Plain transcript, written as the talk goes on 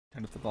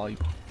Turn up the volume.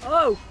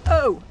 Oh,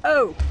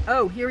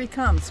 here he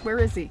comes. Where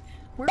is he?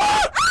 Where?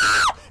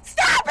 Ah!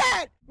 Stop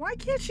it! Why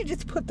can't you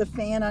just put the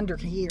fan under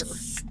here?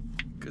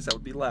 Because that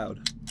would be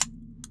loud.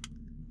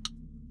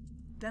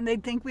 Then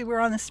they'd think we were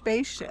on a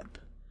spaceship.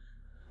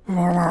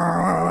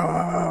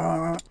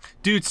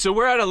 Dude, so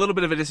we're at a little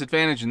bit of a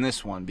disadvantage in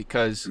this one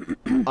because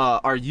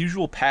our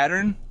usual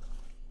pattern...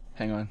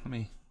 Hang on, let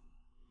me...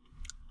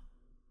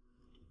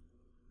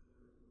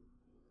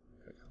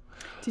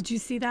 Did you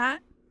see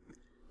that?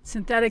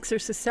 Synthetics are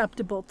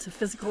susceptible to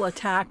physical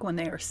attack when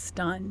they are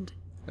stunned.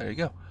 There you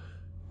go.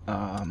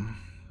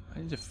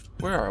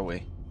 Where are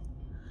we?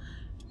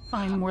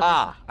 Find more.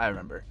 I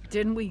remember.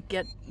 Didn't we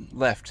get...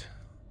 Left.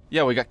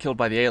 Yeah, we got killed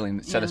by the alien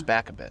that set us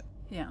back a bit.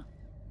 Yeah.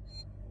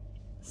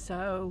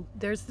 So,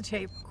 there's the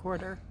tape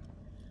recorder.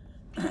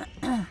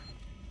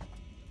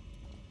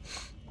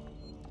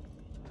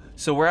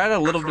 So we're at a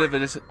little bit of a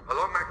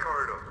along that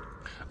corridor.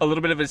 A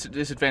little bit of a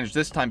disadvantage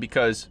this time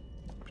because...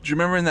 Do you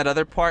remember in that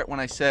other part when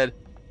I said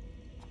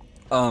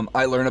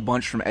I learn a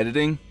bunch from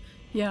editing?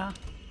 Yeah.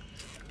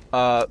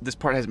 This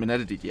part hasn't been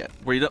edited yet.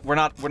 We're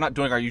not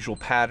doing our usual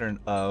pattern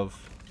of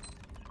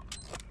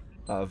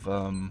wait,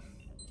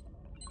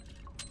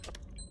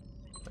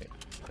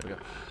 there we go.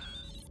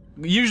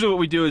 Usually what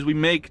we do is we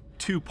make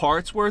 2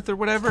 parts worth or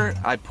whatever.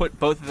 I put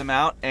both of them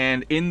out,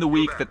 and in the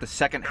week that the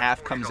second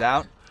half comes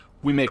out,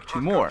 we make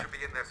 2 more.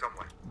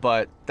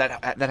 But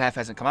that half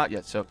hasn't come out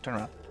yet, so turn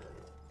around.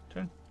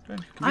 Turn.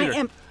 Computer. I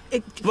am.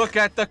 Look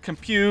at the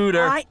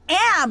computer. I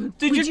am.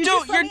 Did you do?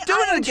 You're doing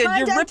it again.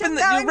 You're ripping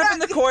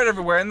the cord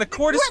everywhere, and the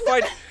cord is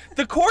fighting.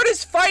 The cord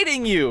is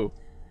fighting you.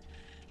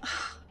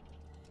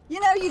 You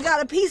know, you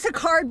got a piece of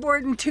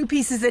cardboard and 2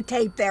 pieces of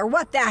tape there.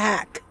 What the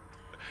heck?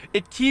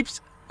 It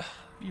keeps.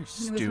 You're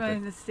stupid.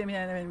 There's the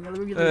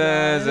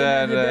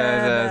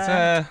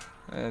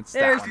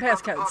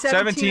passcode.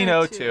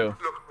 1702. Look,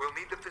 we'll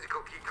need the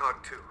physical key card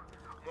too.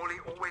 Morley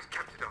always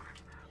kept it on him.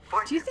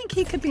 Do you think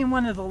he could be in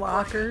one of the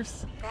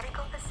lockers?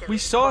 We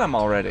saw him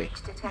already.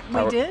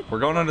 We did? We're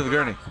going under the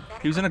gurney.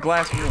 He was in a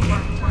glass room.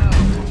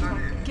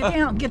 Get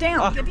down, get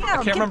down, get down.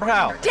 I can't remember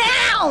how.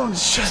 Down!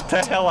 Shut the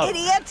hell up.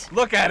 Idiot!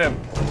 Look at him.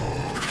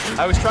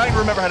 I was trying to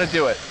remember how to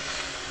do it.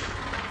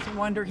 No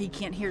wonder he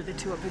can't hear the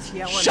 2 of us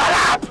yelling. Shut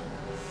up!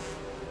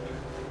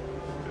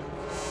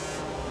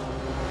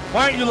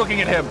 Why aren't you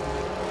looking at him?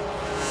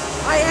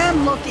 I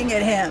am looking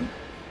at him.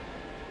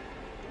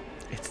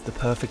 It's the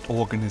perfect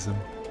organism.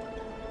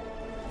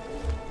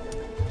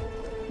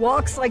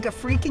 Walks like a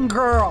freaking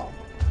girl.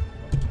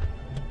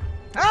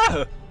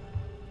 Ah!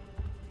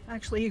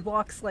 Actually, he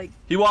walks like...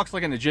 He walks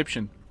like an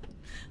Egyptian.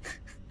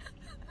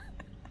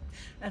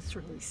 That's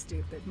really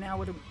stupid. Now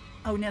what do we...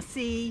 Oh, now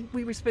see,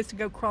 we were supposed to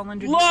go crawl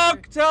under...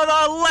 Look to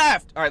the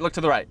left! All right, look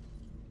to the right.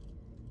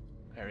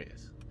 There he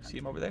is. See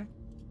him over there?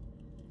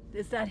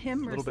 Is that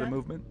him? A little bit of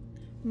movement.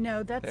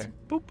 No, that's... There.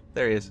 Boop.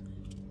 There he is.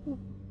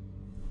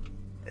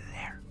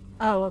 There.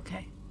 Oh,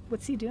 okay.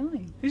 What's he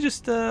doing? He's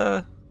just,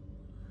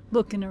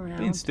 looking around.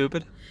 being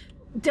stupid.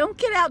 Don't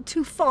get out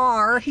too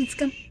far. He's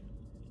gonna...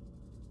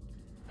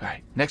 All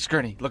right, next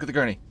gurney. Look at the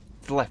gurney.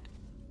 To the left.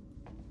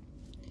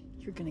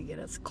 You're gonna get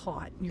us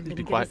caught. You're Please gonna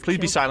be get quiet. us Please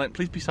be killed. silent.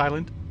 Please be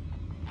silent.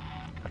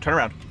 Now turn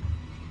around.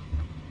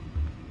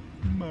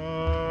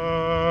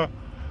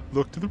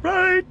 Look to the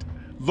right.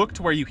 Look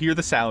to where you hear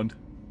the sound.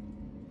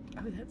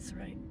 Oh, that's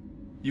right.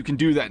 You can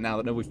do that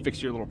now that we've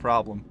fixed your little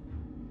problem.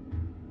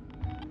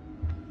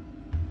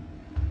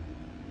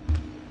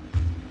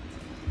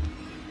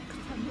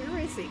 Where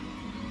is he? All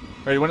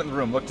right, he went in the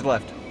room. Look to the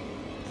left.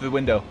 To the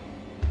window.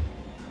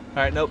 All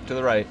right, nope, to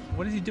the right.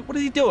 What is he do? What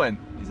is he doing?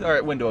 He's all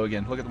right. Window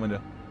again. Look at the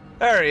window.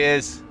 There he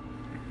is.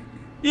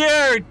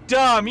 You're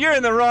dumb. You're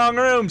in the wrong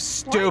room,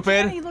 stupid.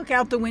 Why can't he look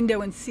out the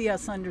window and see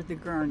us under the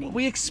gurney?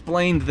 We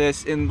explained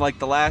this in like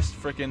the last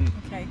frickin'.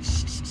 Okay.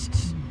 Shh.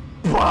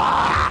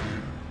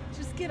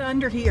 Just get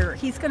under here.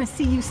 He's gonna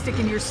see you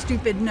sticking your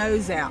stupid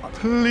nose out.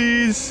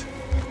 Please.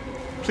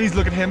 Please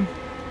look at him.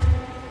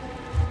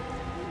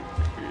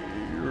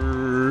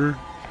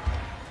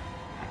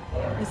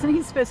 Isn't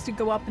he supposed to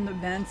go up in the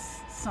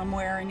vents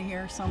somewhere in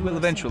here? Somewhere. Well,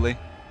 eventually.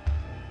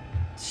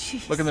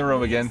 Jeez. Look in the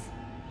room again.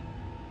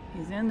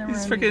 He's in the room.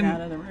 He's He's freaking-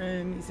 out of the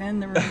room. He's in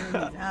the room. He's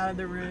out of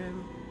the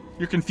room.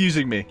 You're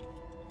confusing me.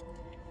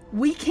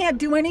 We can't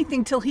do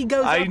anything till he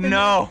goes up. I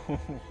know.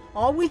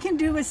 All we can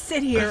do is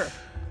sit here.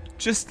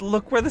 Just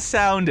look where the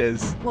sound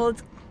is. Well,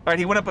 it's... All right,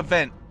 he went up a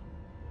vent,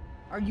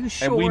 Are you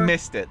sure? and we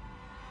missed it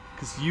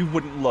because you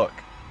wouldn't look.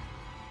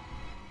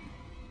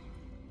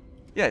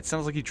 Yeah, it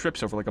sounds like he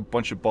trips over like a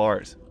bunch of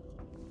bars.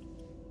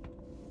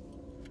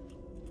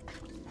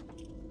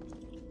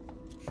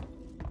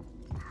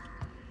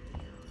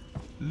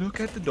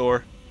 Look at the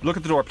door. Look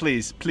at the door,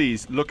 please.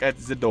 Please, look at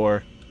the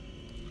door.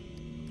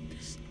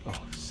 Oh,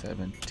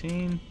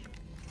 17.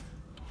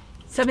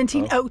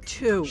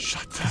 1702.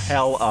 Shut the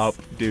hell up,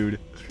 dude.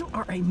 You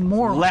are a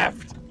moron.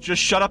 Left.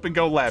 Just shut up and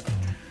go left.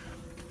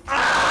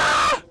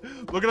 Ah!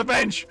 Look at the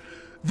bench.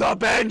 The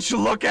bench.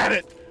 Look at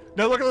it.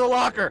 Now look at the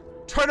locker.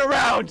 Turn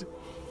around.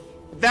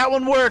 That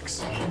one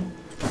works.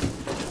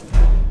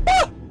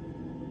 Ah!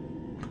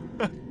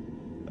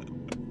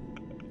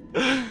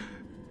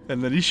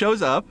 And then he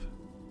shows up,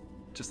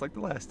 just like the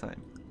last time.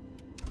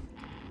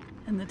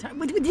 And the time,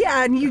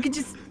 yeah, and you could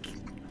just.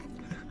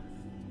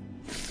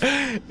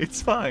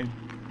 It's fine.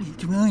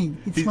 It's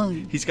fine. It's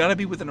fine. He's got to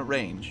be within a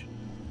range.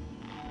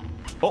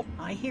 Oh.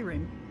 I hear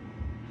him.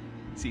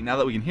 See, now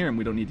that we can hear him,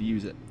 we don't need to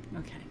use it.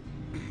 Okay.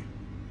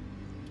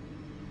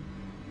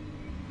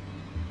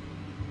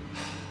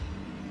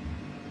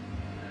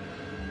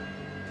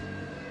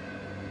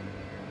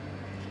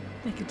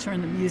 They could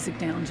turn the music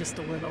down just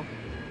a little.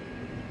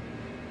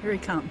 Here he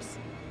comes.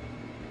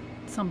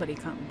 Somebody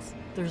comes.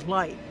 There's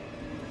light.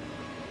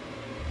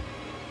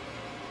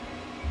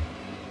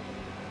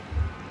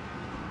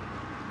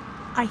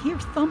 I hear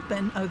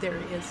thumping. Oh, there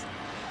he is.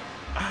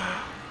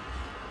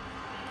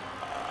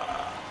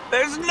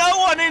 There's no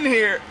one in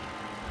here.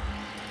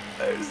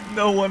 There's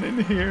no one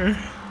in here.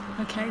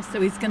 Okay, so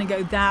he's gonna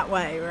go that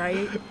way,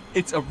 right?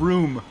 It's a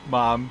room,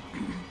 Mom.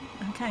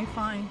 Okay,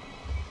 fine.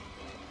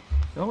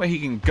 The only way he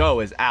can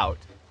go is out.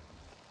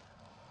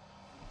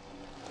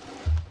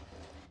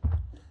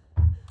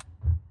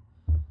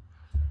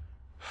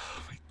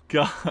 Oh my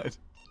God.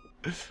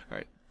 All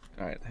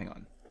right, hang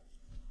on.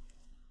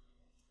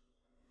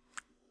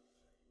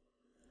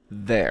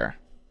 There.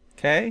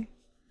 Okay?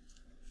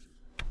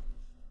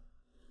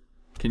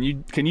 Can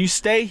you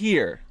stay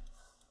here?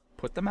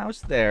 Put the mouse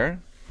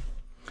there.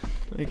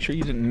 Make sure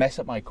you didn't mess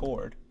up my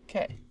cord.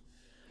 Okay.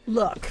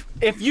 Look.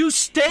 If you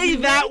stay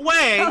that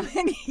way, Come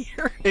in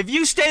here. if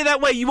you stay that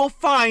way, you will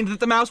find that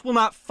the mouse will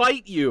not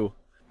fight you.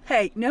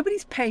 Hey,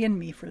 nobody's paying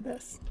me for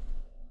this.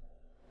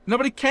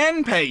 Nobody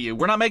can pay you.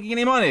 We're not making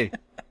any money.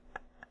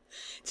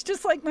 It's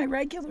just like my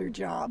regular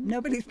job.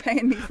 Nobody's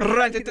paying me for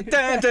it.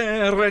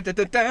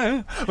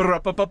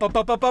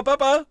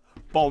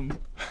 Boom.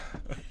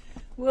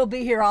 We'll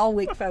be here all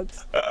week,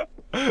 folks.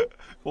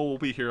 Well, we'll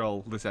be here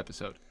all this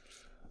episode.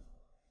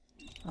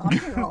 I'm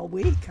here all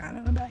week. I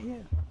don't know about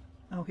you.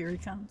 Oh, here he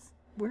comes.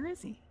 Where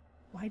is he?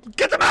 Why did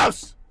Get the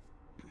mouse!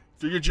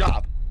 Do your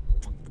job.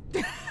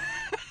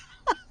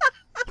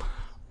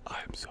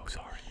 I'm so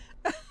sorry.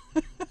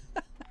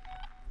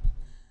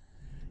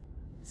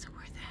 So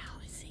where the hell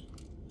is he?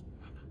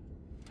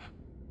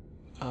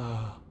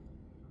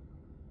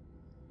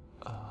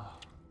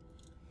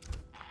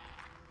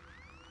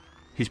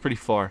 He's pretty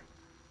far.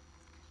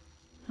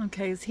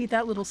 Okay, is he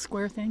that little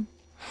square thing?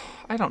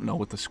 I don't know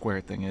what the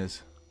square thing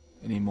is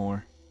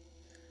anymore.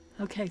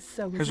 Okay,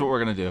 so Here's what we're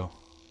gonna do.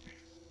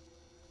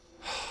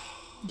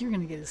 you're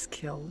gonna get us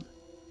killed.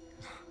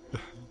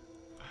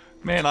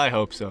 Man, I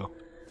hope so.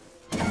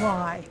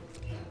 Why?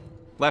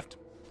 Left.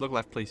 Look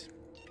left, please.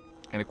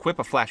 And equip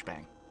a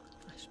flashbang.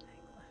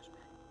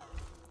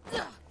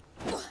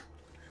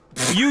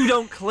 You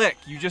don't click.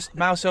 You just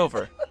mouse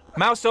over.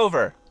 Mouse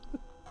over.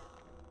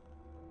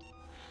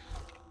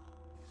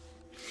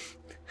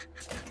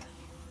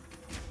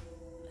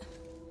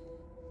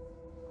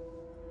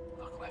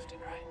 Look left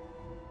and right.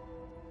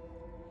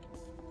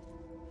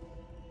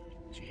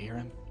 Did you hear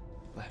him?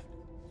 Left.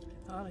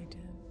 I thought I did.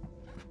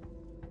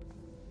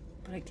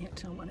 But I can't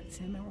tell when it's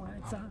him and when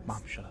it's us.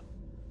 Mom, shut up.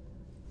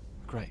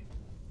 Great.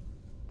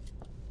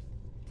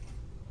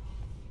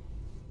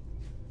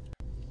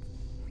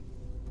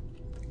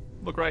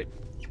 Look right.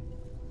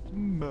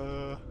 Turn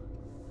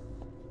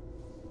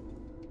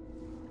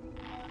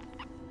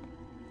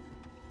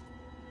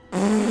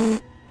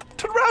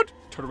around!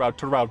 Turn around,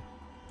 turn around.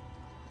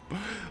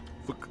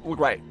 Look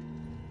right.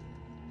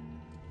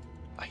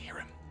 I hear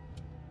him.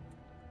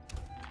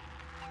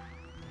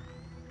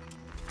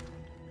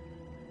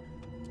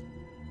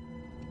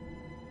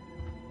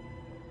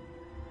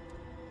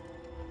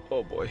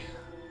 Oh boy.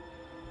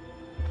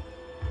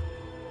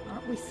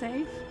 Aren't we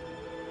safe?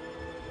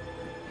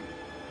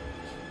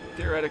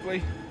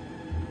 Theoretically.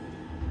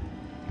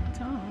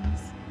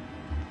 Tom's.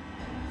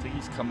 I think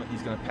he's coming.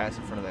 He's gonna pass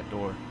in front of that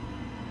door.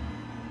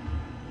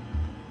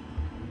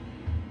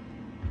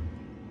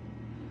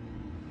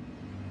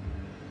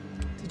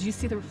 Did you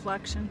see the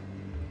reflection?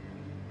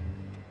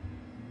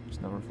 There's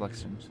no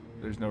reflections.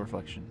 There's no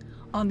reflection.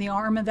 On the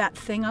arm of that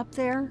thing up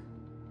there?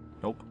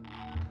 Nope.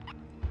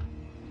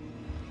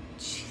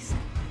 Jeez.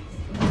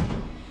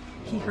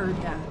 He heard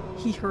that.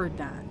 He heard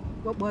that.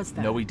 What was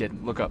that? No, he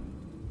didn't. Look up.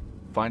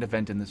 Find a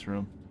vent in this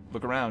room.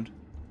 Look around.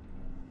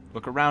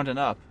 Look around and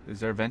up.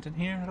 Is there a vent in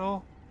here at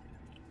all?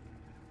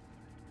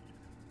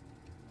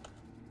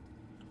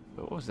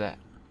 What was that?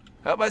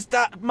 Oh, but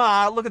stop!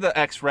 Ma, look at the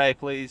X-ray,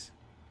 please.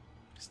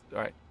 All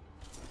right.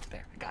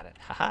 There, I got it.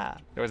 Haha.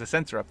 There was a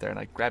sensor up there, and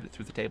I grabbed it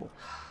through the table.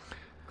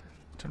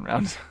 Turn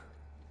around.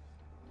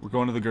 We're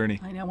going to the gurney.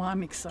 I know,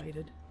 I'm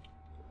excited.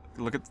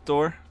 Look at the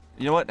door.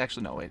 You know what?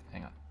 Actually, no, wait.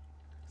 Hang on.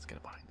 Let's get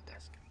it behind the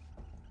desk.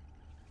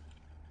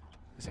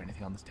 Is there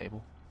anything on this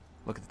table?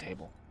 Look at the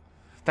table.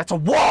 That's a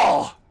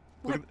wall!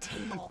 What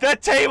table?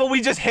 That table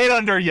we just hid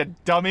under, you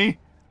dummy!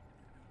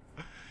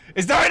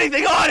 Is there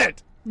anything on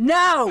it?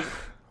 No!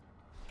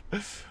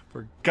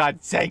 For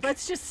God's sake.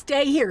 Let's just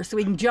stay here so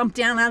we can jump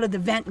down out of the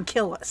vent and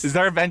kill us. Is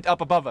there a vent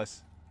up above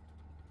us?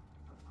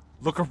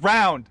 Look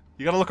around.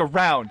 You gotta look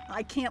around.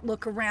 I can't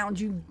look around,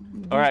 you...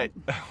 All right.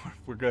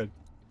 We're good.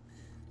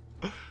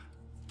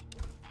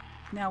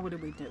 Now what are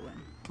we doing?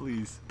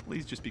 Please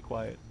just be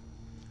quiet.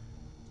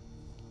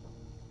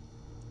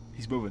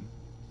 He's moving.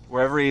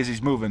 Wherever he is,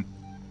 he's moving.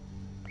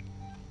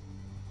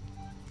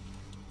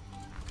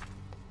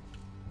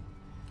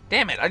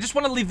 Damn it, I just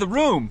want to leave the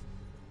room.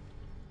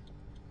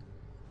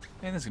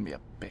 Man, this is gonna be a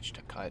bitch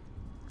to cut.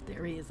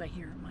 There he is, I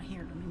hear him,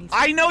 And he's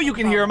I know you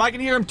can hear him, I can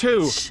hear him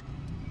too. Shh.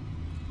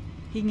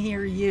 He can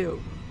hear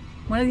you.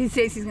 One of these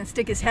days he's gonna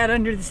stick his head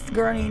under this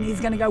gurney and he's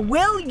gonna go,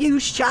 will you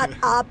shut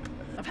up?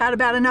 I've had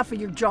about enough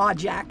of your jaw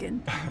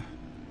jacking.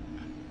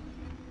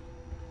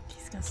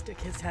 He's gonna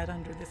stick his head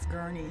under this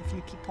gurney if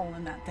you keep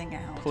pulling that thing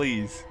out.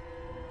 Please.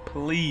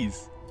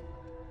 Please.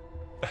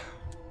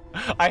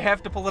 I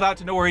have to pull it out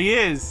to know where he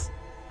is.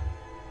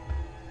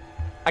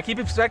 I keep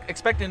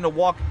expecting him to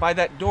walk by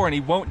that door and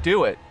he won't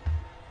do it.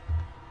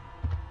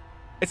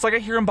 It's like I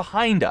hear him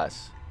behind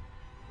us.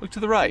 Look to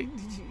the right.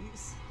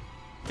 Jeez.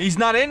 He's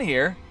not in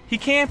here. He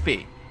can't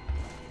be.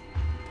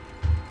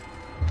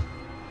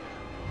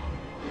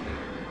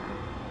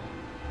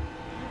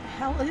 Where the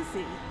hell is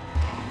he?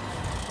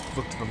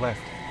 Look to the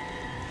left.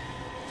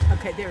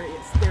 Okay, there he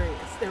is. There he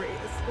is. There he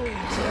is. Oh,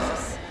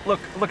 Jesus.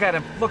 Look at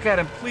him. Look at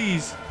him,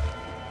 please.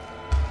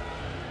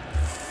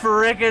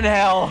 Frickin'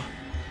 hell.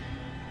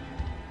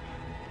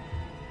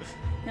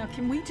 Now,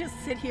 can we just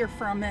sit here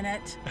for a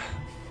minute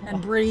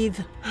and breathe?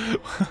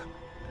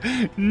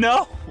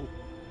 No.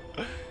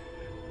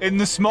 In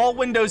the small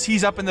windows,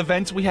 he's up in the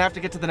vents. We have to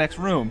get to the next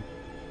room.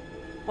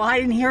 Well, I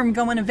didn't hear him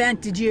go in a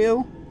vent, did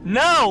you?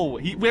 No!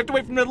 We have to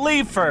wait for him to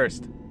leave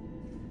first.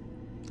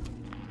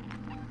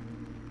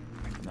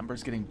 The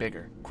number's getting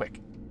bigger.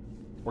 Quick.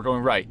 We're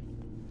going right.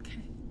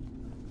 Okay.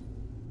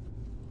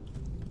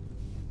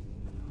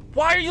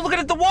 Why are you looking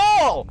at the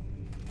wall?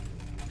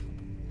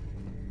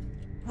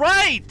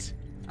 Right!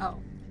 Oh.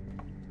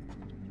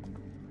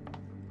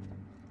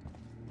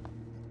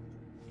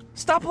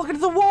 Stop looking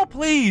at the wall,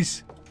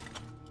 please!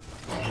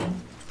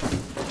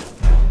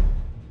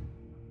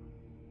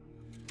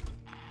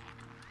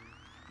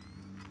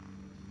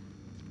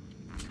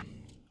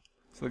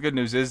 So the good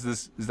news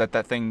is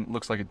that thing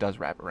looks like it does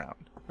wrap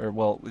around. Or,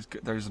 well,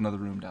 there's another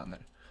room down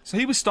there. So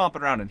he was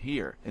stomping around in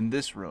here, in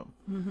this room.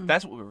 Mm-hmm.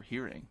 That's what we were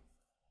hearing.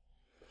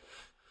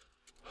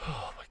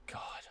 Oh my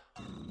god.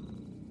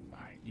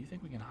 Alright, do you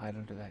think we can hide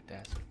under that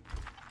desk?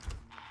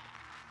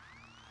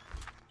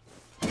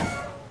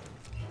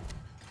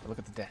 Look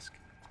at the desk.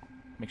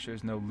 Make sure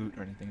there's no loot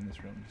or anything in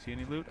this room. You see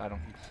any loot? I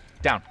don't.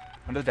 Down.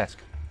 Under the desk.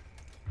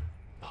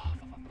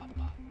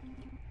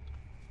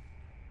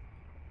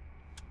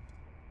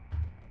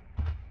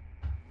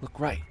 Look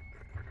right.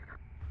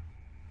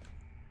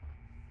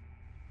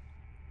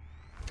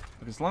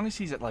 Look, as long as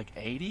he's at like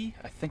 80,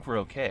 I think we're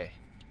okay.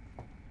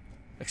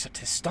 Except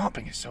his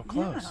stomping is so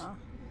close. Yeah.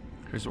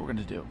 Here's what we're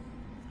gonna do.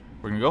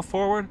 We're gonna go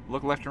forward,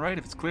 look left and right.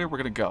 If it's clear, we're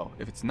gonna go.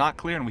 If it's not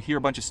clear and we hear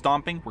a bunch of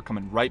stomping, we're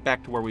coming right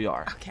back to where we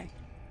are. Okay.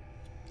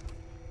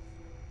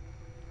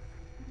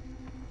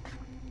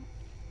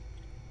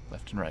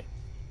 Left and right.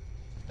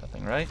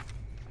 Nothing right.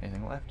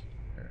 Anything left?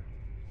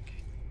 Okay.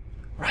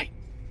 Right.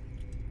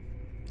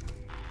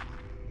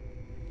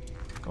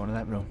 Go into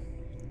that room.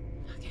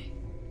 Okay.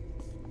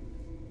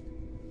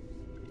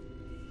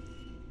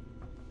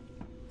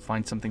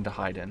 Find something to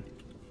hide in.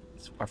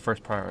 It's our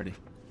first priority.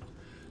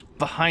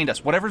 Behind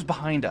us. Whatever's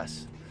behind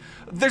us.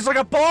 There's like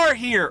a bar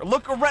here.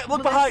 Look behind.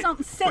 There's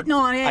something sitting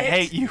on it. I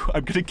hate you.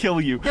 I'm gonna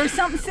kill you. There's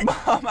something sitting.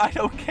 Mom, I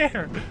don't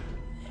care.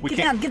 Get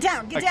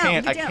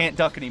down. I can't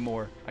duck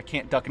anymore. I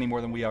can't duck any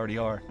more than we already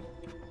are.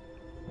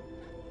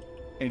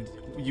 And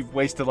you've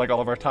wasted like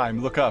all of our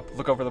time. Look up.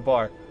 Look over the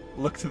bar.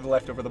 Look to the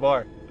left over the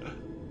bar.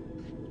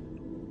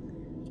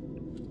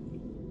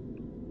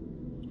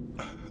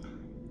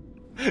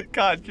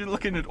 God, you're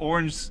looking at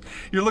orange.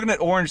 You're looking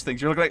at orange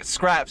things. You're looking at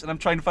scraps, and I'm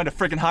trying to find a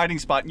freaking hiding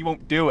spot, and you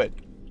won't do it.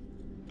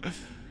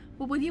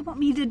 Well, what do you want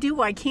me to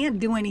do? I can't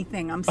do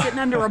anything. I'm sitting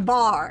under a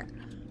bar.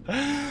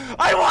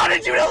 I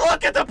wanted you to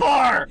look at the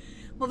bar.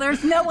 Well,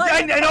 there's no way.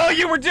 And all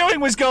you were doing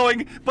was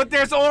going, but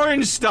there's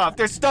orange stuff.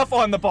 There's stuff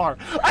on the bar.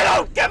 I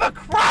don't give a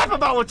crap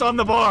about what's on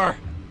the bar.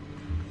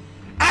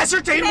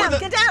 Ascertain where the.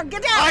 Get down.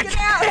 I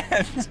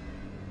can't.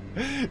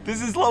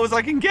 This is as low as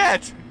I can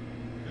get.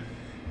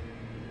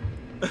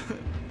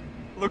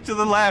 Look to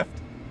the left.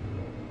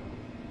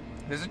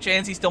 There's a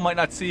chance he still might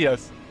not see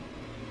us.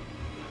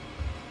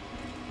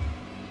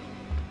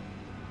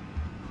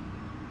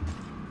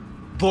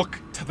 Look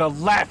to the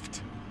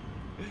left.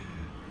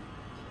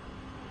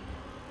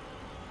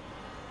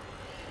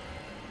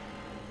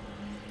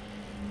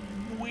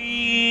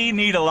 We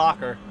need a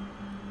locker.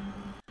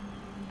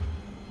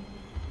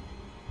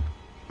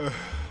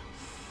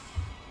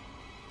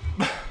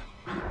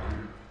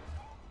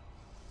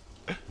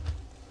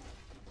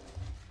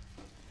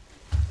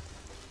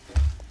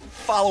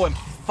 Follow him.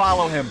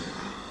 Follow him.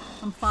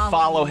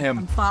 Follow him.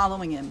 I'm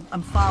following him.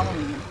 I'm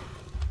following him.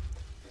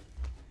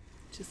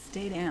 Just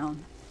stay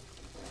down.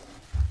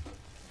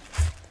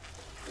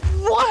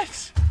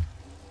 What?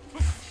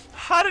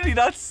 How did he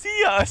not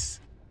see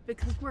us?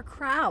 Because we're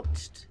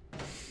crouched.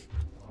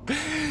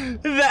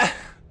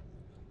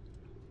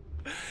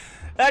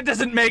 That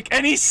doesn't make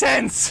any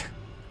sense!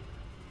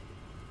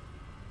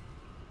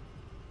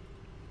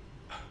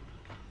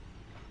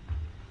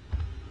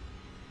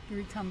 Here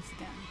he comes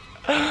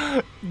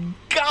again.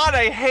 God,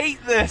 I hate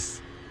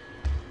this!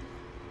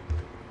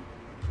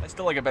 I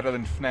still like it better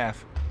than FNAF.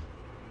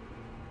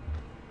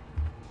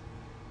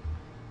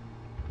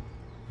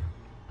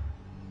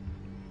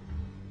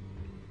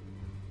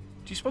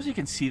 Do you suppose you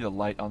can see the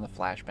light on the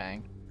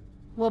flashbang?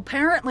 Well,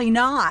 apparently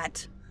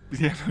not.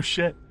 Yeah, no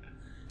shit.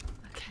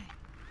 Okay.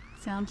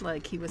 Sounds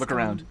like he was. Look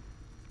around.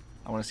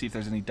 I want to see if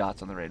there's any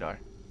dots on the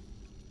radar.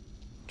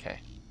 Okay.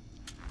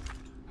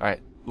 Alright,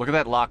 look at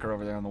that locker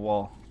over there on the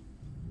wall.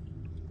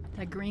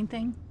 That green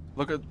thing?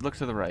 Look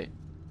to the right.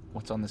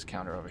 What's on this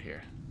counter over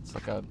here? It's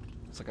like a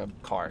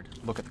card.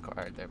 Look at the card.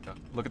 Alright, there we go.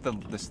 Look at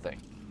this thing.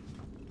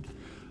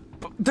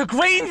 The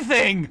green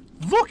thing!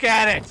 Look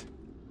at it!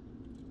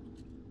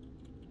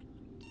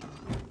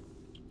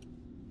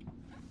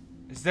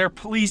 Is there,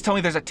 please tell me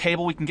there's a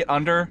table we can get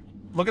under?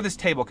 Look at this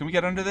table. Can we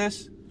get under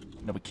this?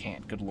 No, we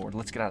can't. Good lord.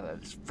 Let's get out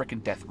of this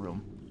frickin' death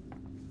room.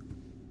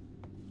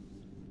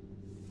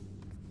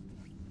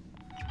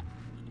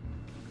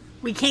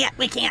 We can't.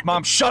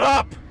 Mom, shut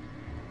up!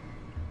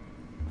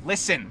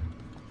 Listen.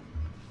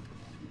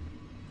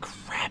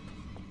 Crap.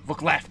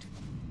 Look left.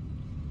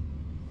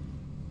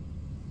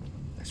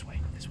 This way.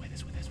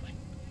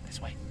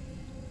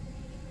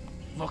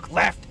 Look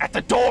left at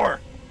the door!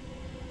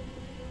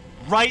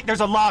 Right, there's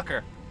a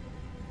locker.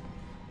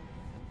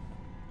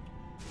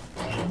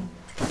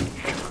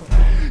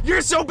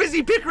 You're so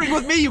busy bickering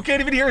with me, you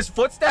can't even hear his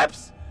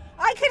footsteps?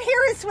 I could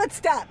hear his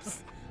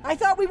footsteps. I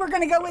thought we were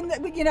going to go in,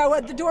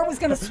 the door was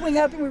going to swing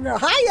up and we were going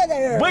to, hiya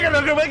there.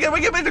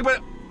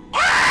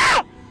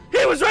 Ah!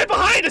 He was right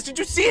behind us, did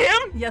you see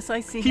him? Yes, I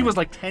see him. He was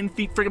like 10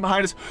 feet freaking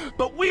behind us,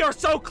 but we are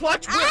so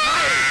clutch.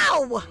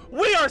 Ow!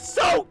 We are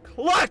so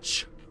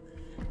clutch.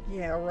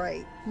 Yeah,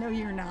 right. No,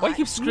 you're not. Why do you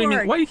keep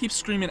screaming? Why do you keep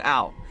screaming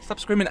ow? Stop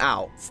screaming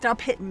ow.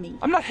 Stop hitting me.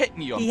 I'm not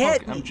hitting you.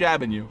 I'm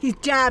jabbing you. He's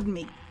jabbed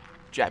me.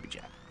 Jabby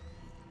jab.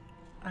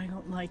 I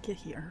don't like it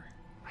here.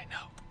 I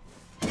know.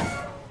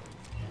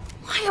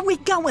 Why are we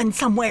going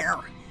somewhere?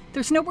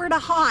 There's nowhere to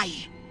hide.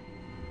 You're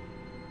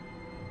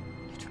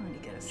trying to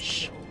get us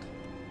killed.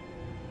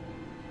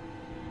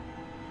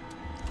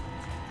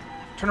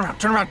 Turn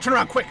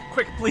around, quick,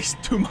 please,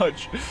 too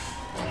much.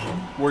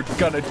 We're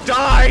gonna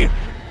die!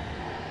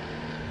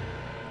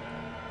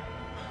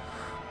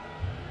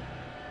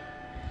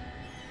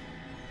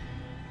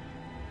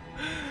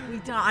 We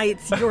die,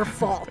 it's your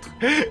fault.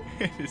 It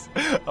is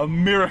a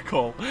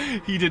miracle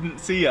he didn't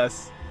see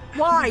us.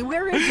 Why?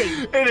 Where is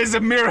he? It is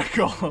a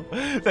miracle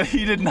that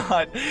he did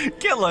not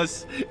kill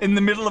us in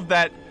the middle of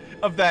that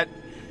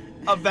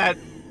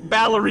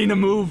ballerina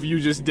move you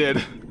just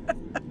did.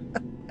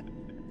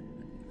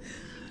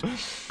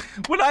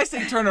 When I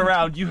say turn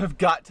around, you have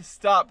got to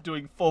stop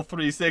doing full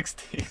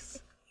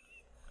 360s.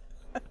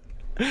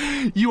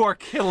 You are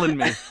killing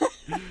me.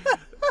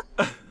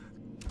 As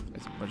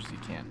much as you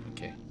can,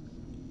 okay.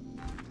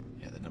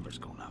 Yeah, the number's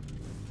going up.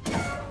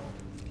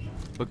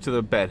 Look to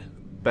the bed.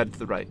 Bed to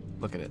the right.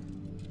 Look at it.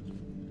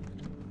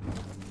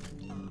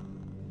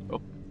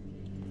 Oh.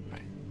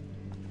 Right.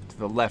 To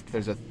the left,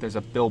 there's a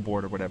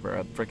billboard or whatever,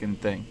 a freaking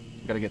thing.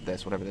 We gotta get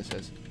this, whatever this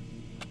is.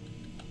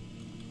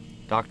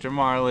 Dr.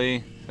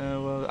 Marley.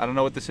 I don't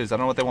know what this is. I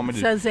don't know what they want me to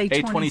do. It says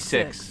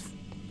A26.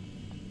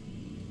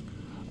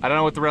 I don't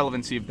know what the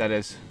relevancy of that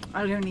is.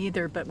 I don't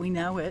either, but we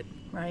know it,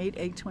 right?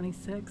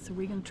 826. Are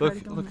we gonna try to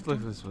go? Look,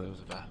 this is what it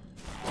was about.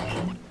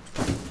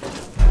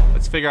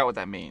 Let's figure out what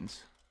that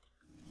means.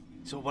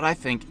 So what I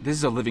think, this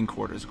is a living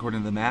quarters according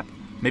to the map.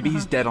 Maybe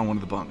he's dead on one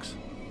of the bunks.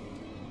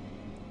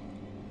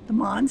 The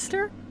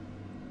monster?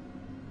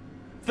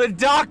 The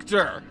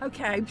doctor!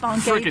 Okay,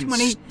 bunk Freaking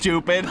A20.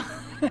 stupid.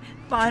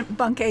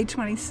 Bunk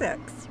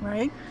A26,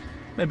 right?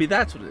 Maybe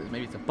that's what it is.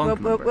 Maybe it's a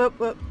bunk number.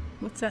 Whoop.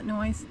 What's that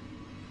noise?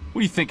 What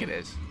do you think it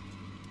is?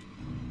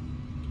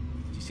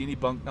 Do you see any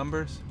bunk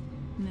numbers?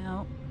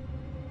 No.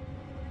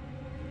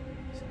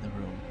 He's in the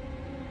room.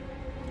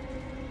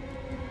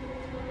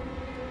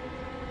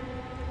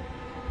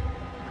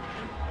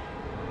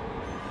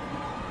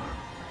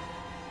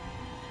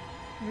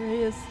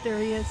 There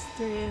he is.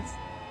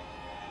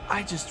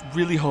 I just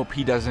really hope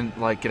he doesn't,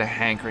 like, get a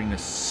hankering to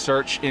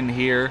search in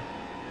here.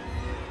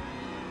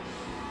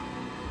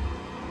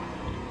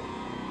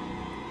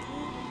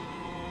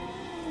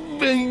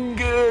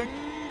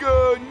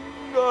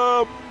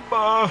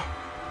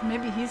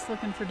 Maybe he's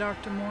looking for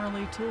Dr.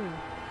 Morley, too.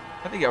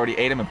 I think I already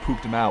ate him and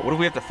pooped him out. What if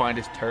we have to find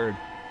his turd?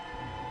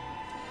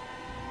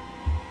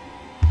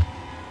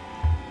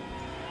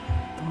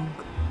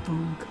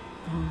 Bunk.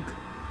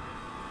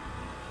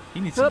 He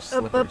needs some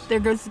slippers. There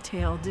goes the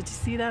tail. Did you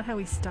see that, how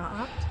he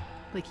stopped?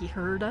 Like he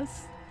heard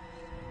us?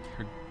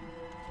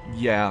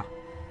 Yeah.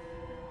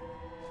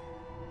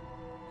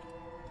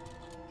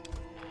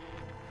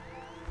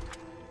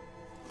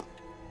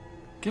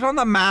 Get on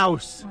the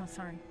mouse. Oh,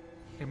 sorry.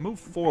 Okay, move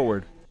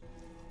forward.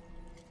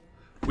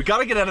 We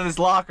gotta get out of this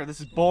locker. This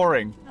is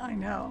boring. I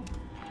know.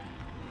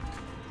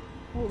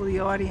 What will the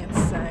audience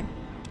say?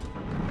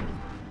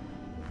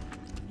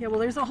 Yeah, well,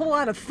 there's a whole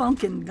lot of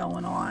thunking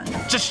going on.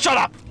 Just shut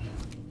up!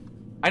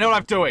 I know what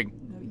I'm doing.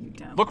 No, you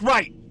don't. Look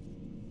right.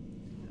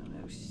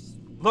 No,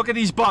 Look at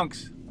these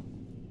bunks.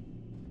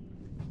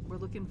 we're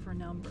looking for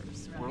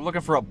numbers, right? We're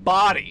looking for a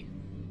body.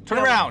 Turn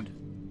Yeah. around.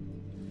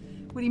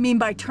 What do you mean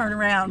by turn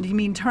around? Do you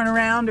mean turn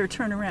around or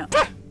turn around?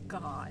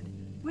 God.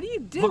 What are you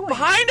doing? Look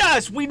behind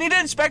us. We need to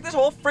inspect this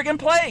whole friggin'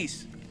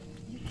 place.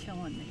 You're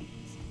killing me.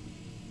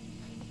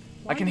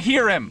 I can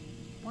hear him.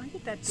 Why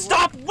did that door...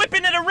 Stop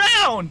whipping it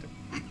around.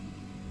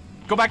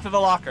 Go back to the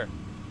locker.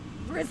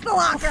 Where's the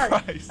locker?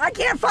 Christ. I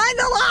can't find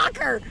the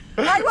locker.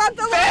 I want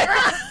the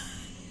locker.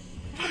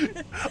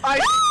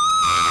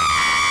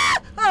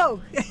 Oh.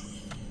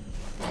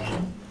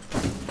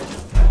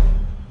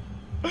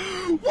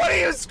 What are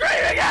you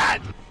screaming at?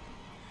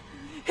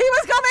 He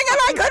was coming and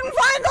I couldn't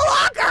find the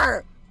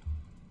locker.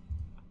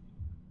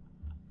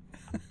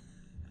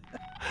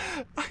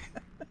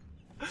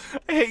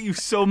 I hate you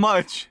so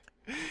much.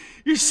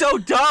 You're so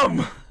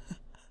dumb.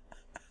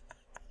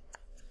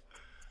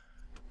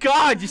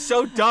 God, you're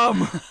so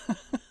dumb.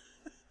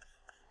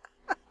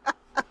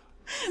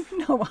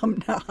 No,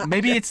 I'm not.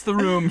 Maybe it's the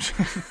room.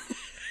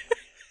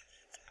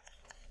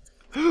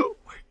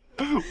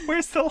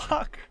 Where's the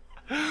locker?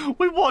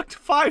 We walked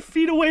 5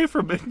 feet away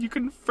from it and you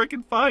couldn't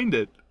freaking find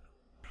it.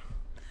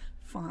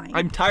 Fine.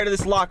 I'm tired of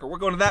this locker. We're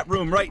going to that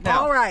room right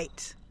now. All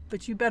right,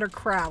 but you better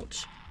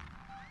crouch.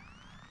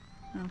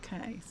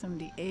 Okay,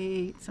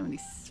 78,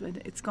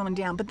 77. It's going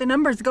down, but the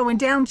number's going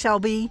down,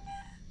 Shelby.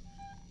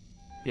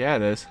 Yeah,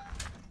 it is.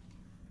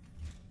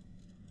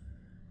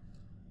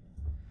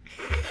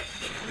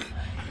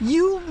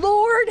 You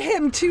lured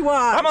him to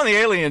us. I'm on the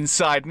alien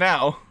side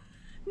now.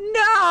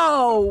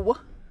 No.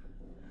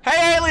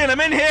 Hey, alien,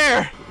 I'm in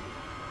here.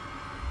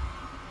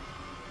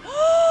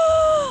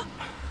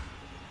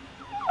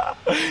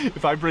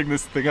 If I bring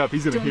this thing up,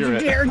 he's gonna hear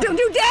it. Don't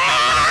you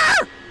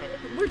dare!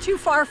 We're too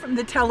far from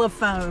the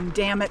telephone,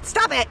 damn it.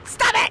 Stop it!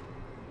 Stop it!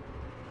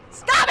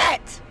 Stop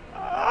it!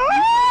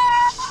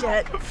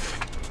 Shit.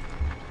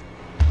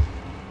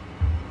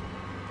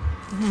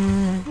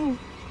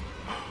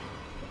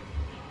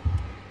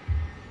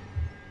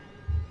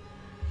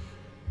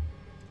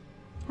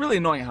 Really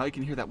annoying how you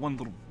can hear that one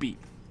little beep.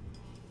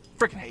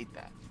 Frickin' hate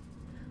that.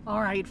 All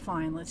right,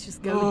 fine. Let's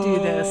just go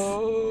do this.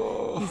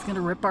 He's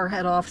gonna rip our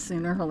head off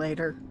sooner or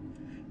later.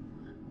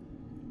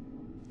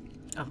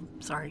 Oh,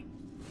 sorry.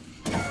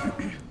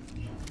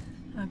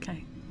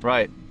 Okay.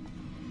 Right.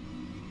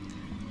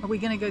 Are we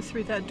gonna go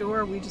through that door?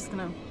 Or are we just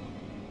gonna...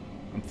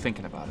 I'm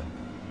thinking about it.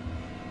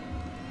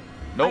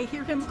 I Nope.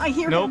 hear him. I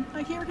hear Nope. him.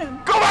 I hear him.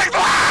 Go back!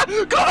 Ah!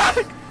 Go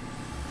back!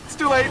 It's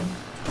too late.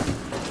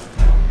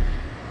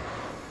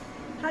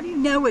 How do you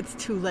know it's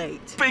too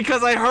late?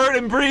 Because I heard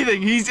him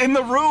breathing. He's in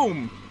the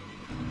room.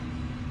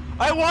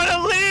 I want to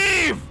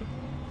leave!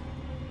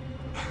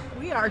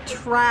 We are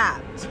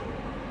trapped.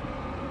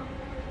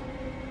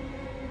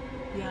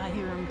 Yeah, I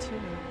hear him too.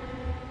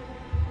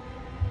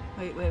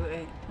 Wait.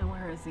 And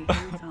where is he?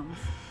 Here he comes.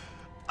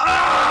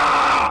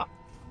 Ah!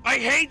 I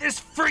hate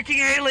this freaking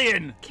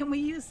alien! Can we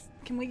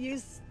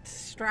use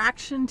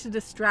distraction to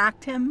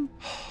distract him?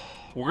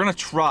 We're gonna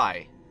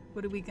try.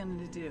 What are we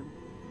gonna do?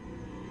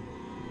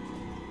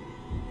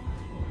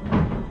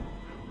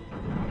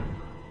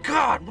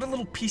 God, what a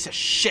little piece of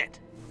shit.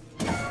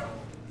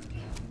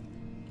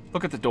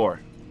 Look at the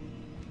door.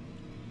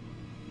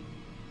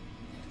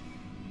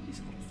 He's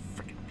a little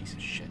freaking piece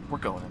of shit. We're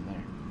going in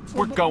there.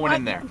 We're going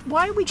in there.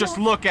 Why are we Just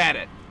going? look at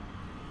it.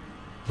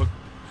 Look.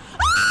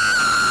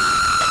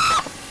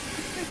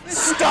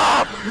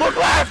 Stop! Look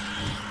left!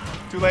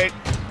 Too late.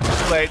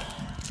 Too late.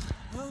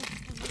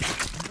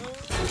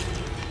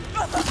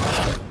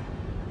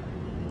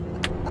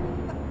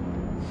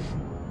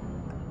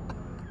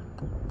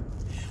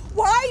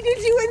 Why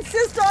did you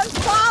insist on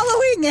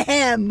following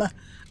him?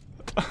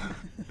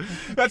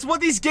 That's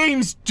what these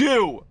games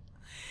do.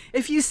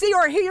 If you see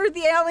or hear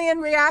the alien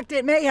react,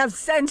 it may have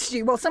sensed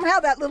you. Well, somehow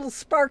that little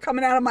spark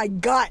coming out of my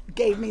gut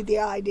gave me the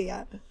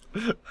idea.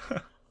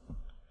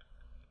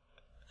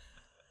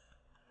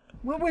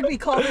 What would we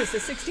call this? A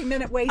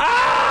 60-minute wait?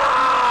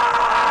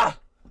 Ah!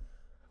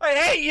 I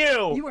hate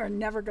you! You are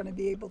never going to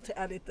be able to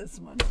edit this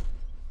one.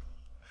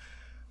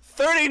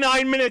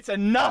 39 minutes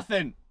and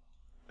nothing.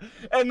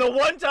 And the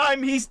one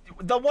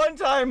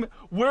time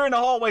we're in a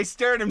hallway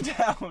staring him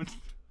down,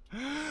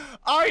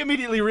 I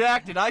immediately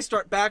reacted. I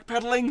start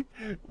backpedaling.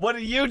 What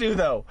do you do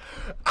though?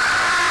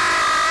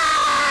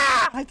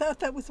 Ah! I thought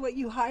that was what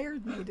you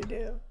hired me to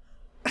do.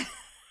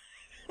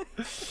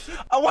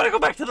 I want to go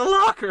back to the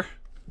locker.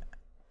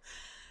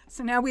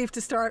 So now we have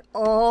to start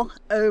all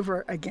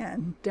over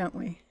again, don't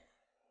we?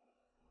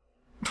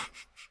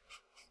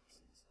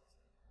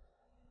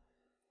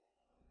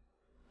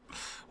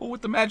 Well,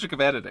 with the magic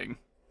of editing.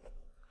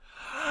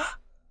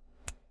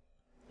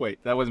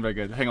 Wait, that wasn't very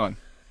good. Hang on.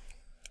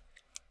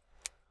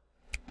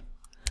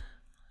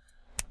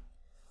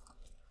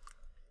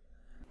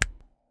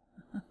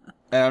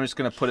 And I'm just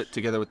going to put it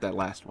together with that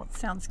last one.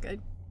 Sounds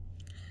good.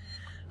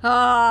 Get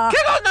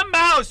on the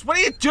mouse! What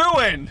are you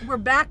doing? We're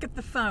back at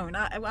the phone.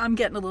 I'm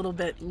getting a little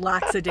bit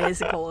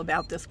lackadaisical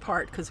about this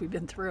part because we've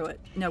been through it.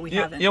 No, we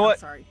haven't. You know what? I'm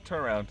sorry.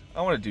 Turn around.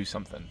 I want to do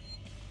something.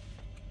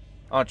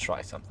 I want to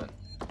try something.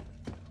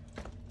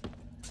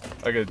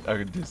 I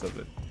could do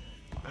something.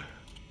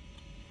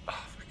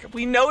 Oh,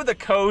 we know the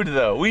code,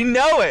 though. We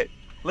know it.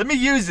 Let me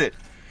use it.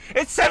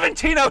 It's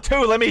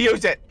 1702. Let me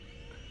use it.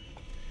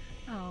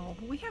 Oh,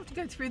 we have to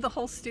go through the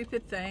whole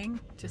stupid thing.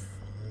 Just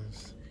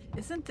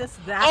isn't this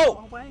that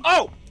hallway?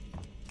 Oh!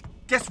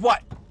 Guess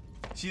what?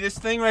 See this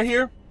thing right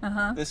here?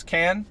 Uh-huh. This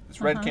can, this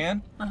red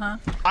can? Uh-huh.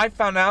 I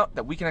found out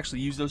that we can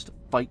actually use those to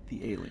fight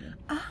the alien.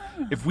 Ah.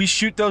 If we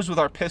shoot those with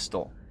our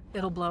pistol,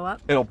 It'll blow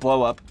up? it'll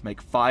blow up,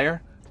 make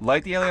fire,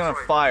 light the alien on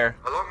fire,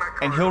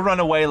 and he'll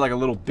run away like a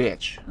little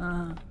bitch.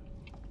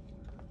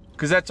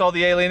 Because that's all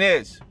the alien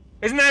is.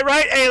 Isn't that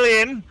right,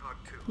 alien?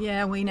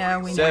 Yeah, we know,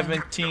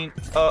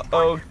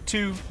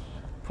 1702.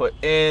 Put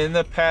in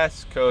the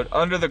passcode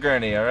under the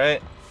gurney,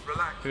 alright?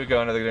 Here we go,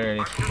 under the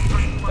gurney.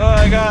 Oh,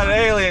 I got an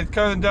alien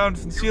coming down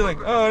from the ceiling.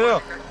 Oh, no.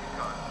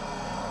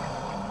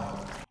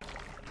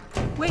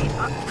 Wait,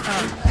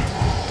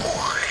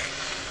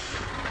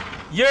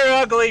 You're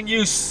ugly and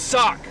you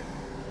suck.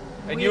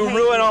 And We you hate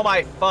ruin you. all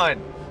my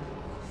fun.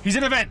 He's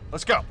in a vent.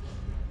 Let's go.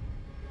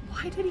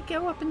 why did he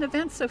go up in the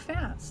vent so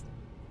fast?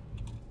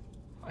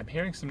 I'm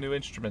hearing some new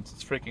instruments.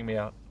 It's freaking me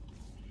out.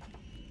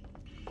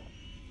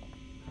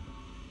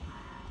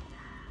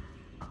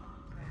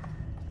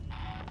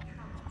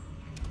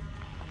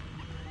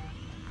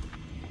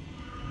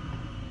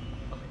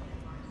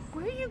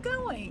 Where are you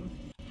going?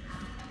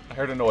 I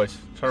heard a noise.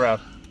 Turn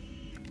around.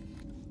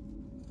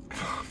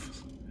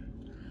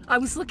 I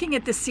was looking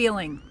at the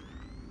ceiling.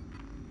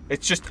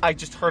 It's just, I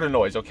just heard a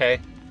noise, okay?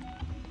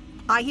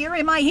 I hear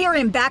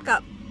him, back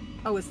up.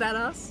 Oh, is that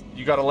us?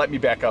 You gotta let me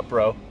back up,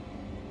 bro.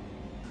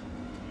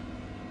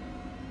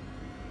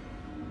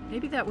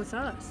 Maybe that was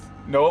us.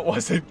 No, it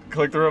wasn't.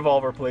 Click the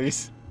revolver,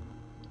 please.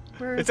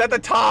 Where It's is at the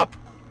top.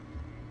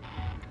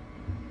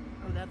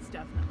 Oh, that's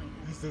definitely him.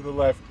 It's to the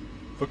left.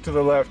 Look to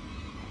the left.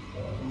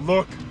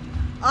 Look.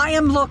 I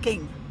am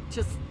looking.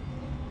 Just.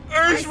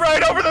 He's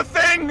right over the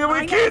thing that I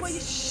we know, can't. but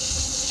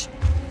shh.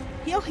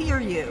 He'll hear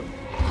you.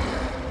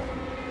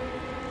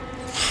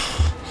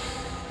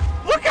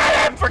 Look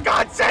at him, for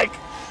God's sake!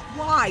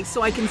 Why?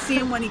 So I can see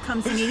him when he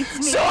comes and eats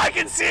me? So I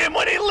can see him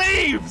when he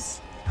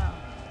leaves! Oh.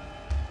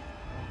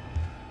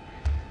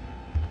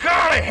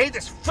 God, I hate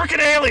this freaking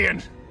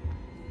alien!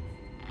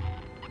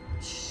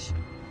 Shh.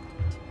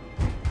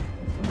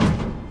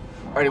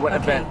 Alright, he went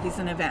in a Okay, vent. he's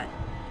in a vent.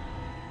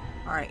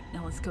 All right,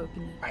 now let's go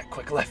open it. Alright,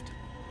 quick left.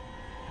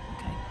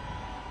 Okay.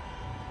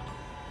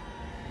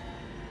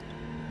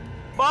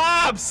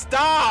 Bob,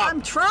 stop!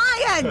 I'm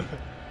trying!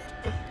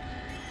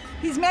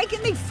 He's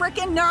making me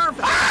freaking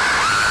nervous.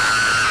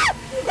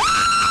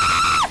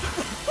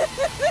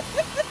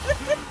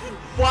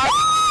 What?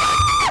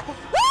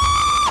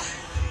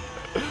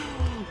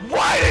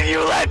 Why did you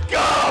let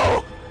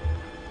go?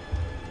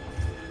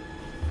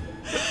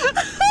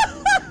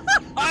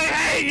 I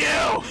hate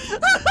you!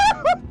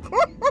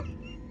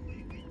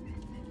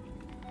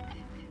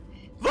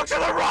 Look to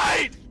the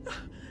right!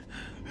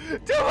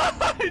 Too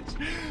much!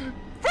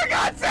 For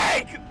God's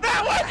sake!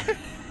 That way!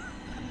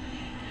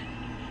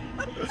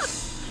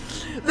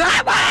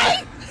 That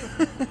way!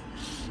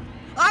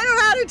 I don't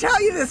know how to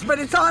tell you this, but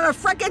it's on a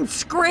frickin'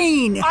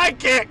 screen. I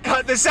can't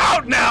cut this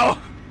out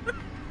now!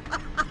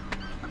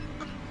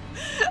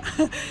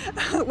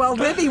 Well,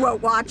 Libby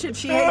won't watch it.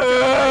 She hates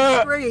it when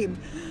I scream.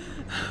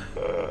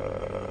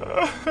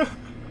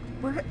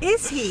 Where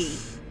is he?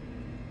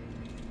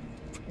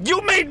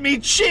 You made me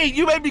cheat!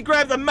 You made me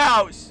grab the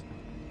mouse!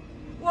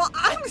 Well,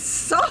 I'm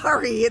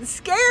sorry. It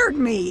scared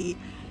me.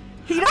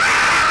 He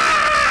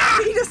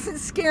doesn't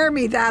scare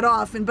me that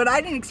often, but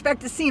I didn't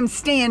expect to see him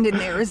standing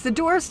there. Is the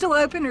door still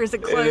open or is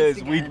it closed It is.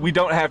 again? We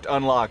don't have to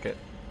unlock it.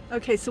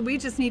 Okay, so we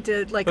just need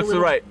to like That's a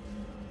little. the right.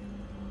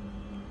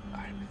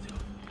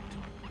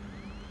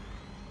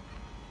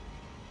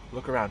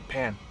 Look around,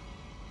 pan.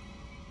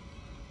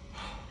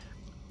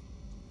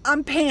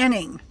 I'm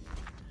panning.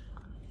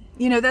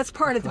 You know, that's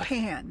part of the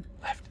pan.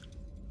 Left.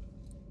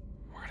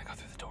 We're gonna go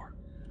through the door.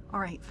 All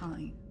right,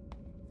 fine.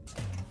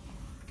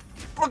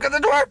 Look at the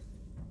door!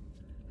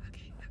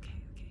 Okay.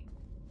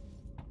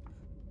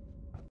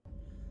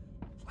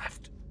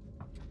 Left.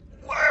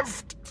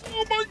 Left!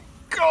 Oh my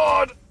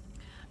god!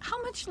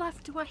 How much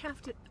left do I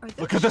have to?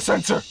 Look at the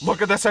sensor!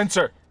 Look at the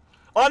sensor!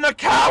 On the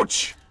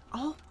couch!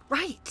 Oh,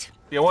 right.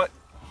 You know what?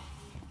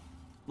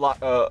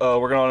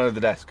 We're going under the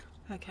desk.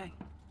 Okay.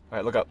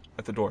 Alright, look up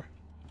at the door.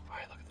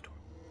 Alright, look at the door.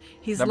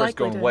 He's Number's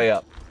likely going to... way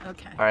up.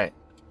 Okay. Alright.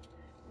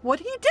 What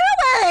are you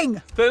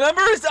doing? The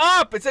number is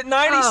up! It's at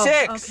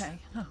 96! Oh, okay.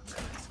 Oh,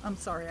 God. I'm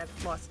sorry,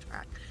 I've lost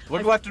track.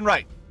 Look left and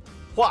right.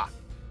 Hua!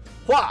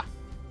 Hua!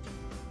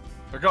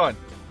 We're going.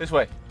 This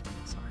way.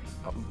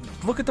 Sorry.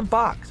 Look at the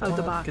box. Oh,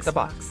 the box. Get the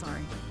box.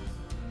 Sorry.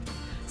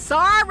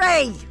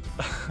 Sorry!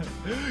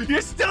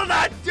 You're still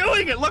not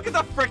doing it! Look at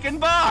the frickin'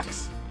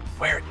 box!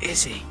 Where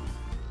is he?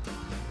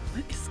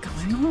 What is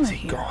going on Is he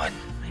here? gone?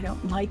 I I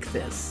don't like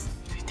this.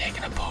 Is he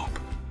taking a poop?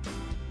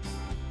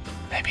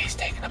 Maybe he's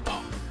taking a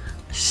poop.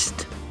 Shh.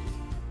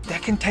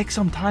 That can take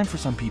some time for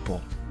some people.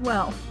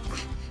 Well.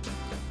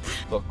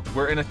 Look,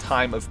 we're in a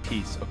time of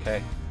peace,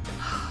 okay?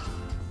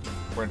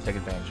 We're gonna take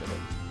advantage of it.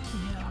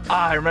 Yeah, right.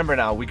 Ah, I remember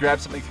now. We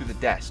grabbed something through the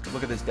desk.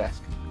 Look at this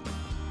desk.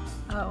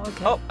 Oh,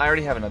 okay. Oh, I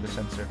already have another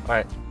sensor. All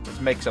right, let's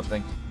make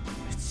something.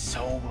 It's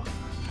so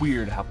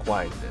weird how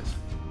quiet it is.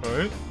 All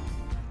right?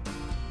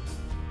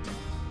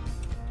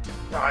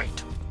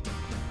 Right.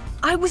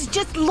 I was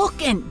just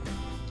looking.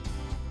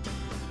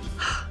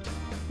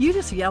 You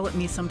just yell at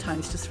me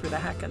sometimes just for the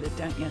heck of it,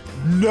 don't you?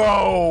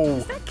 No!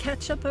 Is that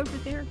ketchup over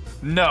there?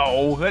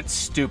 No, that's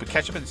stupid.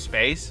 Ketchup in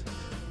space?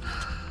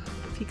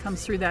 If he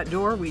comes through that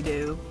door, we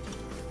do.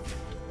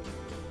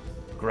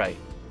 Great.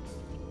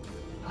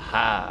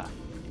 Aha.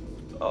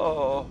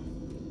 Oh.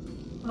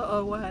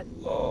 Uh-oh, what?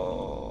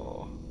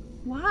 Oh.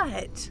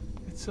 What?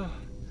 It's a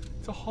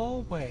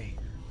hallway.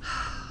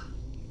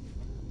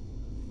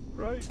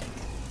 Right.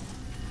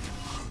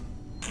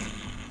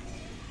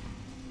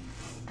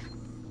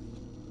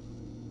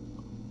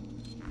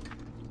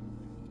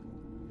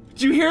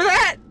 Did you hear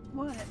that?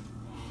 What?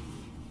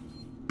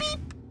 Beep.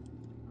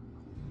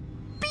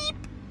 Beep.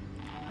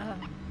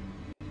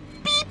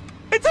 Beep.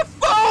 It's a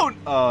phone!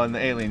 Oh, and the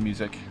alien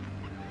music.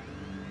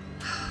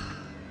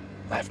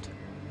 Left.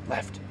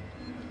 Left.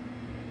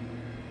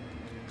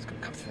 It's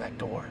gonna come through that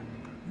door.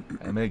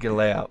 I'm gonna get a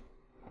layout.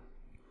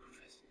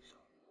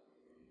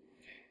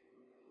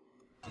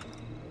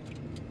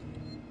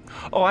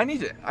 Oh, I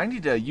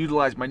need to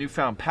utilize my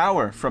newfound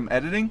power from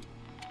editing.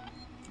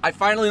 I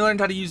finally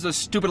learned how to use those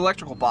stupid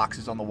electrical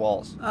boxes on the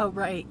walls. Oh,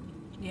 right.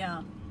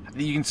 Yeah.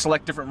 You can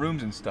select different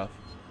rooms and stuff.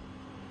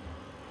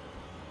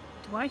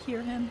 Do I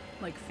hear him,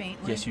 like,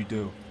 faintly? Yes, you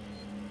do.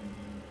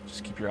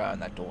 Just keep your eye on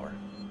that door.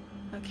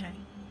 Okay.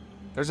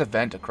 There's a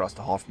vent across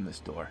the hall from this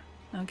door.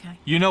 Okay.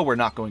 You know we're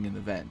not going in the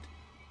vent.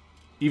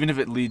 Even if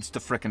it leads to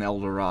frickin' El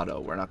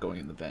Dorado, we're not going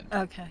in the vent.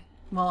 Okay.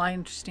 Well, I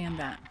understand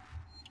that.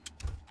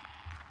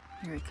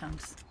 Here he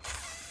comes.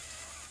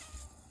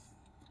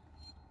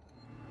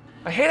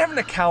 I hate having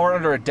to cower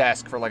under a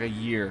desk for like a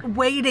year.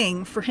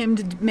 Waiting for him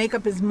to make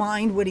up his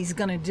mind what he's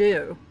gonna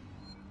do.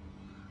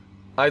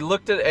 I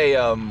looked at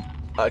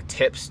a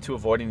tips to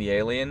avoiding the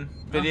alien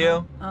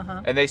video,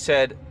 and they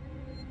said,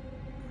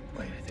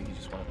 wait, I think he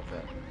just went up a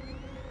vent.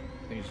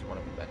 I think he just went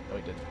up a vent. No,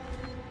 he didn't.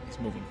 He's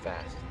moving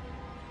fast.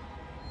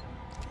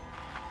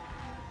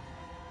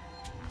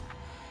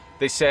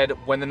 They said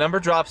when the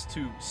number drops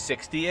to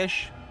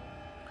 60-ish,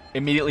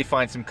 immediately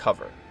find some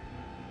cover.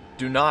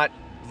 Do not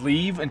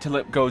leave until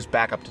it goes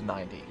back up to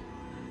 90.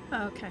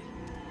 Oh, okay.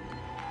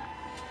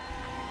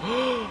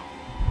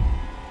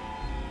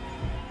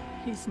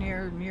 He's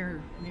near.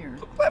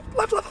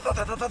 Left.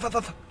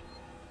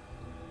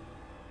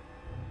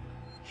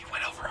 He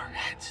went over our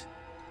heads.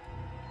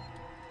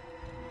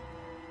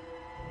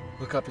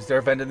 Look up. Is there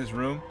a vent in this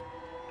room?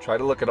 Try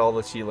to look at all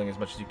the ceiling as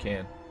much as you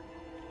can.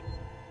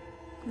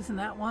 Isn't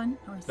that one?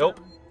 Or is Nope.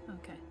 That one?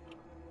 Okay.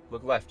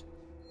 Look left.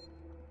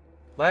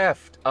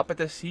 Left. Up at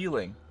the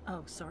ceiling.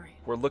 Oh, sorry.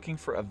 We're looking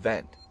for a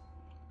vent.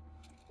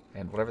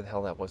 And whatever the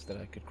hell that was that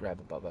I could grab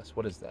above us.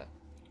 What is that?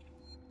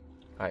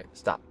 Alright,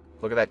 stop.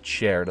 Look at that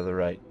chair to the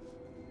right.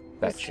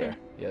 That This chair. chair?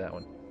 Yeah, that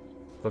one.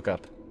 Look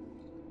up.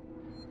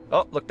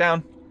 Oh, look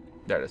down.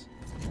 There it is.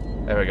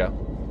 There we go.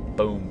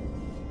 Boom.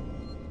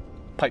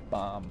 Pipe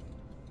bomb.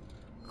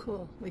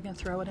 Cool. We gonna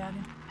throw it at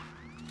him?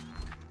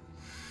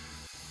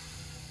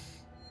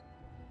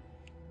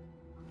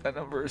 That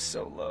number is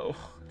so low.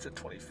 It's at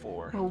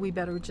 24. Well, we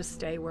better just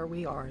stay where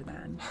we are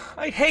then.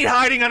 I hate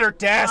hiding under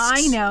desks!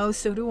 I know,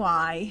 so do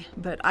I.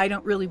 But I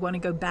don't really want to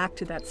go back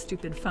to that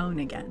stupid phone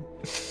again.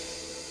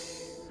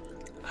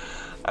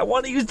 I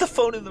want to use the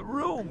phone in the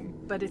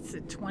room. But it's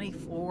at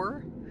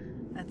 24?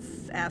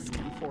 That's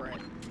asking for it.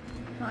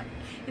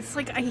 It's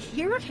like I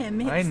hear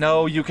him. I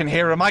know you can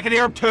hear him. I can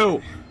hear him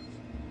too.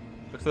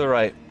 Look to the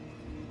right.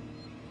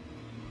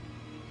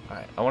 All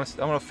right. I want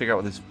to figure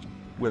out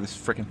where this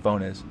freaking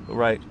phone is. The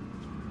right.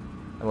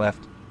 The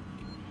left.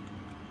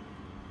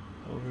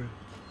 Over.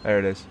 There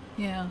it is.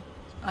 Yeah,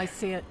 I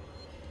see it.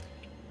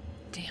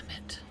 Damn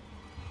it.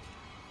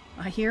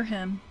 I hear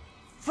him.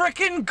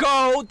 Frickin'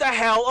 go the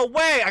hell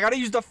away! I gotta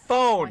use the I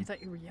phone.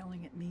 thought you were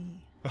yelling at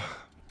me.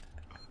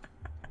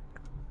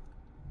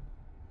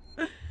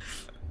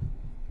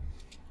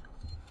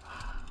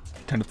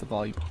 Turn up the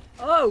volume.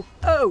 Oh,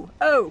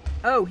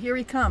 here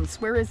he comes.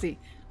 Where is he?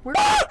 Where?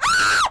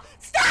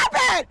 Stop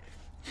it!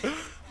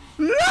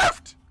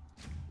 Left!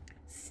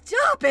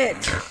 Stop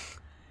it!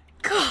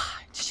 God,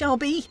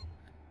 Shelby.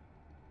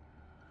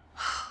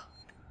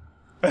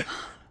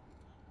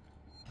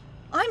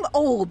 I'm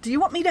old. Do you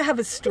want me to have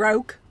a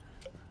stroke?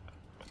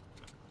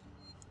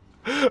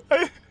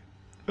 I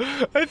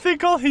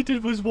think all he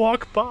did was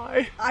walk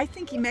by. I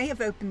think he may have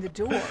opened the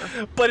door.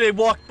 But it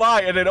walked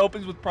by and it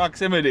opens with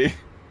proximity.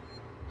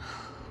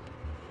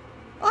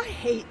 I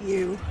hate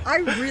you. I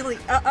really.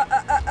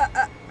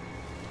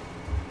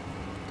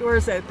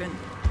 Door's open.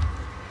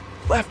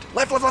 Left.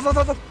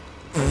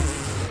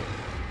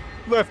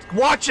 Lift.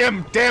 Watch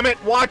him. Damn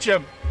it. Watch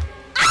him.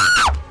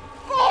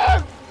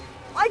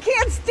 I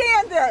can't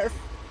stand this.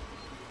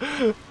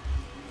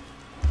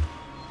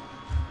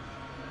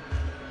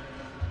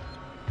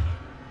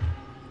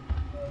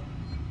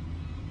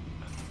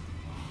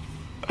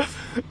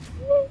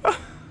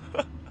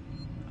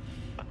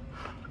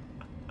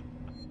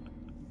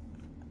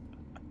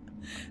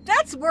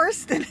 That's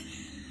worse than...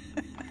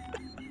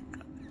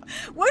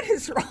 What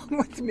is wrong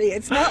with me?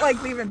 It's not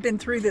like we haven't been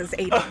through this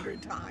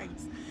 800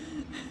 times.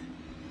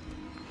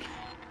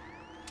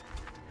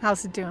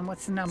 How's it doing?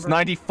 What's the number? It's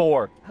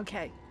 94.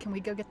 Okay, can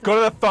we go get the... Go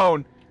to the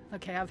phone.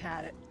 Okay, I've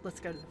had it. Let's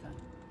go to the phone.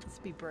 Let's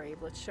be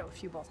brave. Let's show a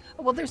few balls.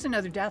 Oh, well, there's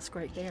another desk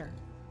right there.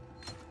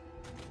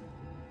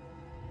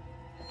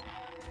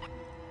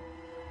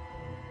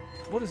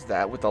 What is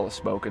that with all the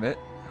smoke in it?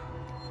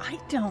 I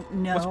don't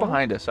know. What's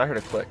behind us? I heard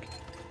a click.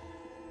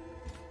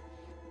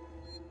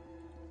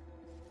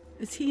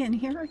 Is he in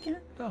here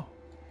again? No.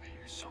 I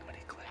hear so many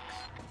clicks.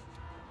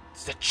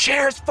 It's the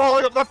chairs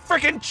falling off the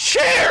freaking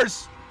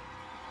chairs!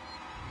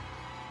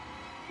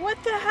 What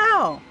the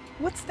hell?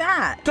 What's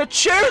that? The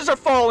chairs are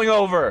falling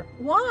over!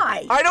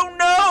 Why? I don't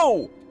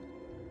know!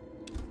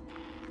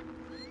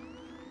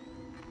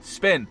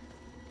 Spin.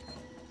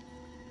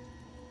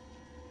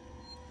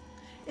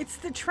 It's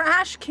the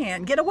trash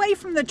can. Get away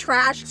from the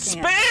trash can.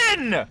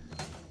 Spin!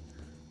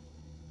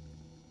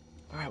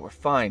 Alright, we're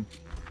fine.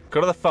 Go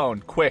to the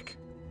phone, quick.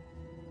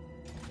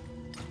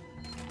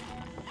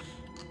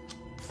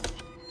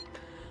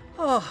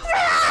 Oh.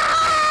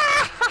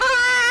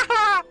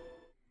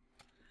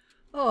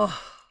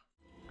 Oh.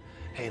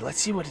 Hey,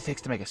 let's see what it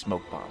takes to make a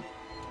smoke bomb.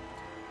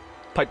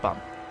 Pipe bomb.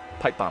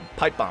 Pipe bomb.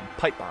 Pipe bomb.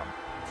 Pipe bomb.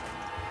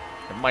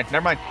 Never mind.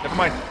 Never mind. Never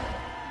mind.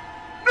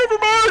 Never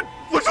mind!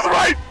 Look to the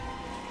right!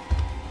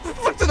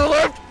 Look to the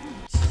left!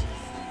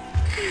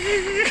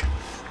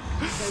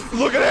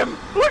 Look at him!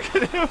 Look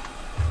at him!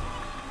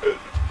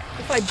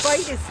 If I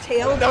bite his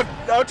tail...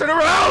 Now turn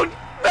around!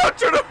 Now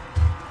turn around!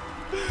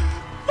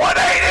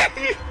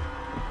 180!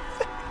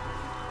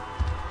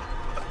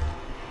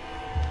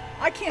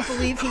 I can't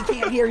believe he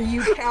can't hear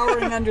you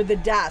cowering under the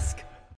desk.